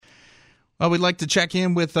Well, we'd like to check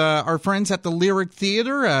in with our friends at the Lyric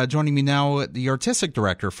Theatre. Joining me now, the artistic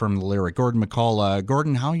director from the Lyric, Gordon McCall.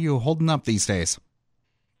 Gordon, how are you holding up these days?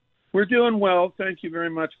 We're doing well. Thank you very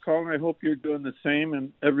much, Colin. I hope you're doing the same,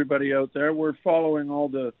 and everybody out there. We're following all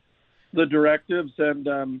the directives,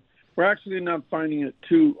 and we're actually not finding it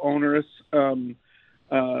too onerous. And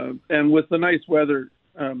with the nice weather,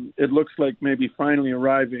 it looks like maybe finally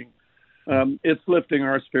arriving. It's lifting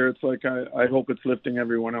our spirits like I hope it's lifting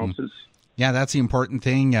everyone else's. Yeah, that's the important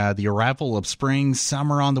thing. The arrival of spring,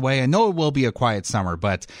 summer on the way. I know it will be a quiet summer,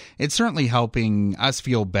 but it's certainly helping us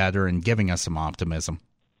feel better and giving us some optimism.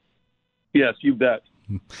 Yes, you bet.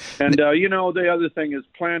 And, the other thing is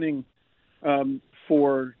planning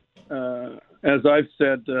for, as I've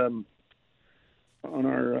said on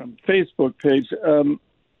our Facebook page,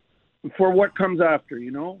 for what comes after,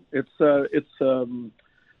 It's a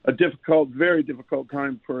difficult, very difficult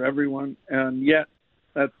time for everyone, and yet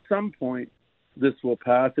at some point this will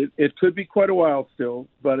pass. It could be quite a while still,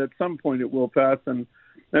 but at some point it will pass, and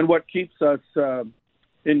what keeps us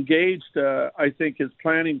engaged, I think, is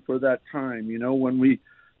planning for that time, when we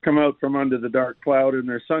come out from under the dark cloud and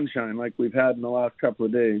there's sunshine like we've had in the last couple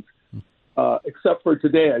of days. Except for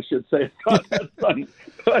today, I should say. It's not that sunny,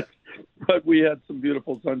 but we had some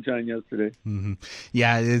beautiful sunshine yesterday. Mm-hmm.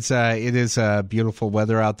 Yeah, it is beautiful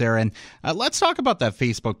weather out there. And let's talk about that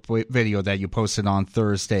Facebook video that you posted on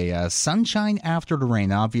Thursday, Sunshine After the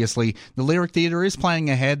Rain. Obviously, the Lyric Theatre is planning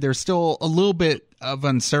ahead. There's still a little bit of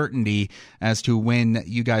uncertainty as to when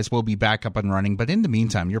you guys will be back up and running. But in the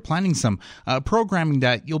meantime, you're planning some programming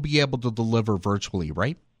that you'll be able to deliver virtually,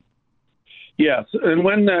 right? Yes, and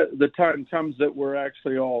when the time comes that we're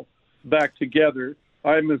actually all back together,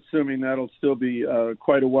 I'm assuming that'll still be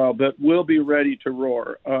quite a while, but we'll be ready to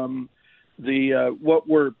roar. What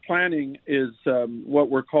we're planning is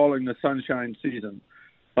what we're calling the sunshine season,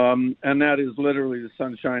 and that is literally the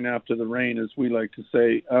sunshine after the rain, as we like to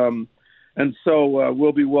say. And so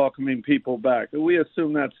we'll be welcoming people back. We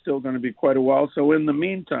assume that's still going to be quite a while. So in the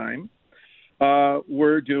meantime,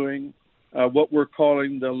 we're doing what we're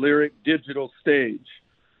calling the Lyric Digital Stage,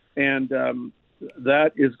 and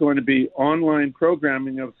that is going to be online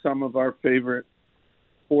programming of some of our favorite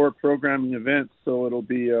 4 programming events. So it'll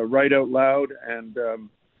be Write Out Loud and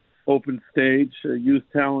Open Stage, Youth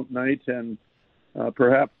Talent Night, and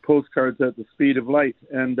perhaps Postcards at the Speed of Light.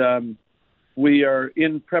 And we are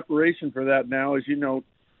in preparation for that now. As you know,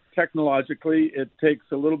 technologically, it takes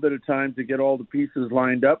a little bit of time to get all the pieces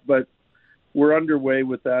lined up, but we're underway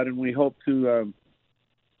with that, and we hope to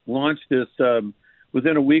launch this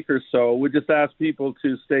within a week or so. We just ask people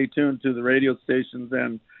to stay tuned to the radio stations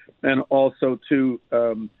and also to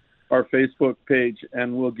our Facebook page,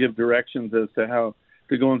 and we'll give directions as to how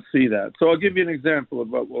to go and see that. So I'll give you an example of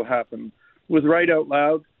what will happen. With Write Out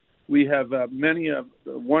Loud, we have many of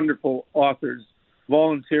the wonderful authors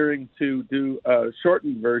volunteering to do a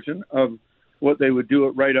shortened version of what they would do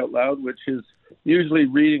at Write Out Loud, which is usually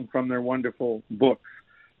reading from their wonderful books.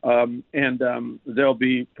 There'll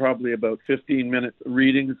be probably about 15-minute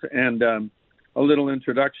readings and a little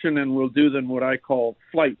introduction, and we'll do them what I call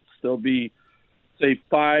flights. There'll be, say,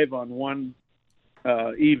 5 on one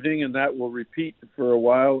evening, and that will repeat for a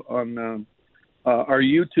while on our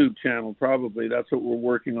YouTube channel, probably. That's what we're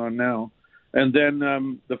working on now. And then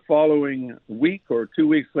the following week or 2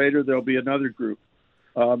 weeks later, there'll be another group.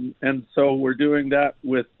 And so we're doing that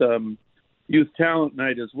with Youth Talent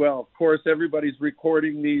Night as well. Of course, everybody's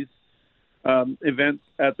recording these events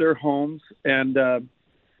at their homes, and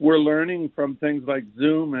we're learning from things like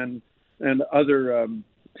Zoom and other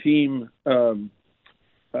team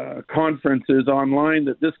conferences online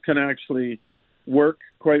that this can actually work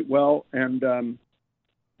quite well, and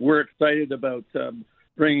we're excited about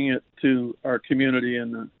bringing it to our community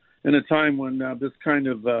in a time when this kind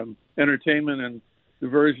of entertainment and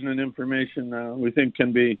diversion and information we think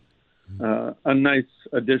can be a nice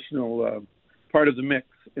additional part of the mix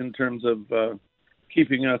in terms of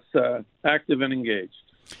keeping us active and engaged.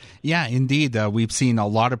 Yeah, indeed. We've seen a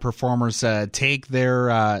lot of performers take their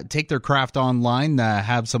craft online,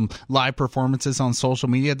 have some live performances on social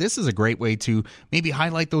media. This is a great way to maybe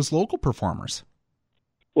highlight those local performers.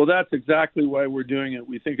 Well, that's exactly why we're doing it.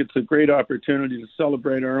 We think it's a great opportunity to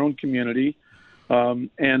celebrate our own community, and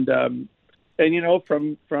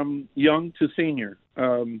from young to senior.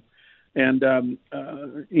 Our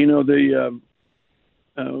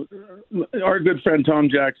good friend Tom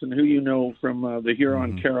Jackson, who you know from the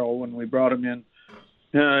Huron Carol when we brought him in,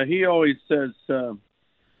 he always says,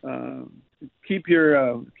 keep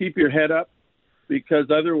your head up, because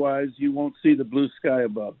otherwise you won't see the blue sky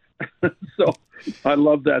above. So I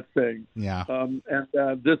love that saying. Yeah. And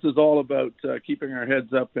this is all about keeping our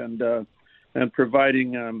heads up and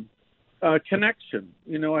providing connection.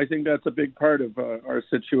 I think that's a big part of our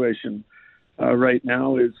situation right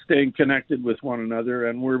now, is staying connected with one another.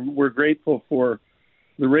 And we're grateful for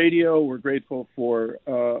the radio. We're grateful for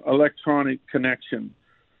electronic connection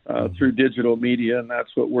through digital media, and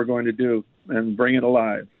that's what we're going to do and bring it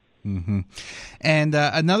alive. Mm-hmm. And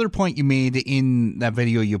another point you made in that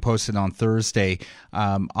video you posted on Thursday,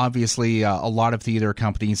 obviously a lot of theater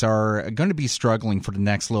companies are going to be struggling for the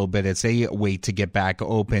next little bit as they wait to get back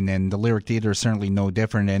open, and the Lyric Theater is certainly no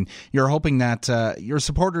different. And you're hoping that your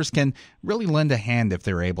supporters can really lend a hand if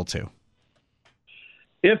they're able to.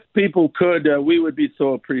 If people could, we would be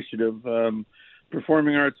so appreciative.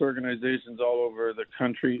 Performing arts organizations all over the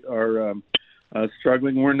country are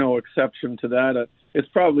struggling. We're no exception to that. It's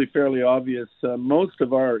probably fairly obvious. Most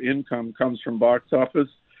of our income comes from box office,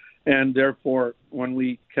 and therefore, when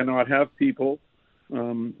we cannot have people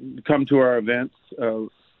come to our events,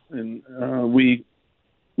 we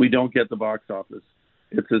don't get the box office.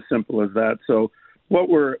 It's as simple as that. So, what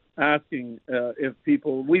we're asking, if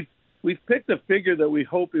people, we've picked a figure that we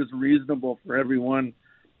hope is reasonable for everyone.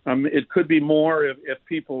 It could be more if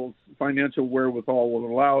people's financial wherewithal will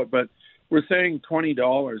allow it, but we're saying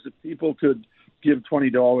 $20. If people could give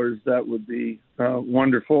 $20, that would be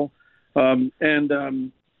wonderful. And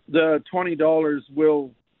the $20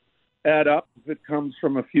 will add up if it comes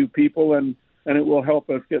from a few people, and it will help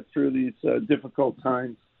us get through these difficult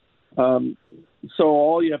times. So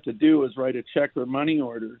all you have to do is write a check or money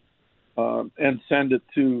order and send it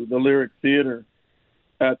to the Lyric Theater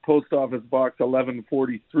at Post Office Box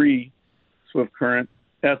 1143, Swift Current,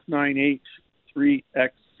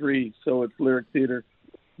 S9H3X3. So it's Lyric Theater,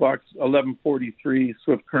 Box 1143,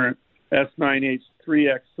 Swift Current,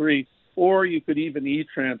 S9H3X3. Or you could even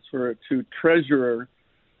e-transfer it to treasurer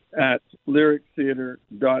at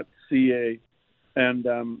lyrictheater.ca, and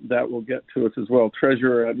that will get to us as well,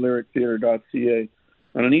 treasurer at lyrictheater.ca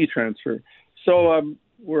on an e-transfer. So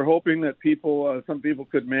we're hoping that some people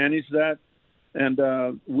could manage that, and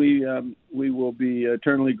we will be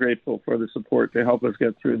eternally grateful for the support to help us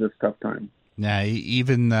get through this tough time. Yeah,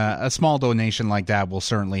 even a small donation like that will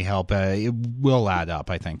certainly help. It will add up,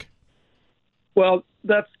 I think. Well,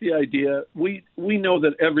 that's the idea. We know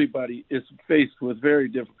that everybody is faced with very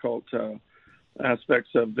difficult aspects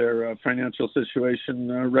of their financial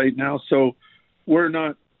situation right now. So we're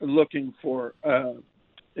not looking for a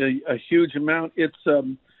huge amount. It's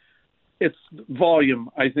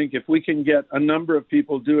volume. I think if we can get a number of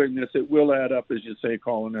people doing this, it will add up, as you say,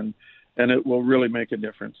 Colin, and it will really make a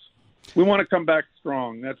difference. We want to come back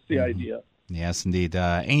strong. That's the idea. Yes, indeed.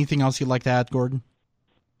 Anything else you'd like to add, Gordon?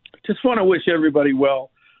 Just want to wish everybody well.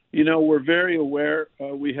 We're very aware.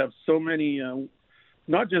 We have so many,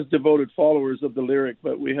 not just devoted followers of the Lyric,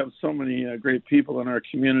 but we have so many great people in our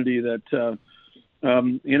community that,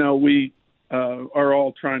 we are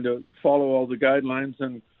all trying to follow all the guidelines.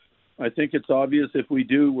 And I think it's obvious if we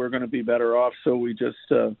do, we're going to be better off. So we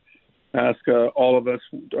just ask all of us,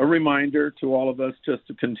 a reminder to all of us just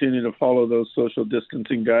to continue to follow those social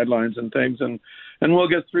distancing guidelines and things, and we'll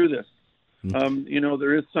get through this.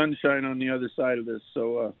 There is sunshine on the other side of this.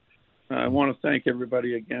 So I want to thank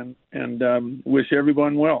everybody again and wish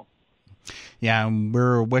everyone well. Yeah,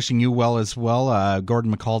 we're wishing you well as well.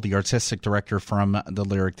 Gordon McCall, the artistic director from the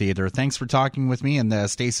Lyric Theater. Thanks for talking with me, and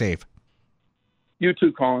stay safe. You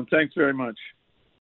too, Colin. Thanks very much.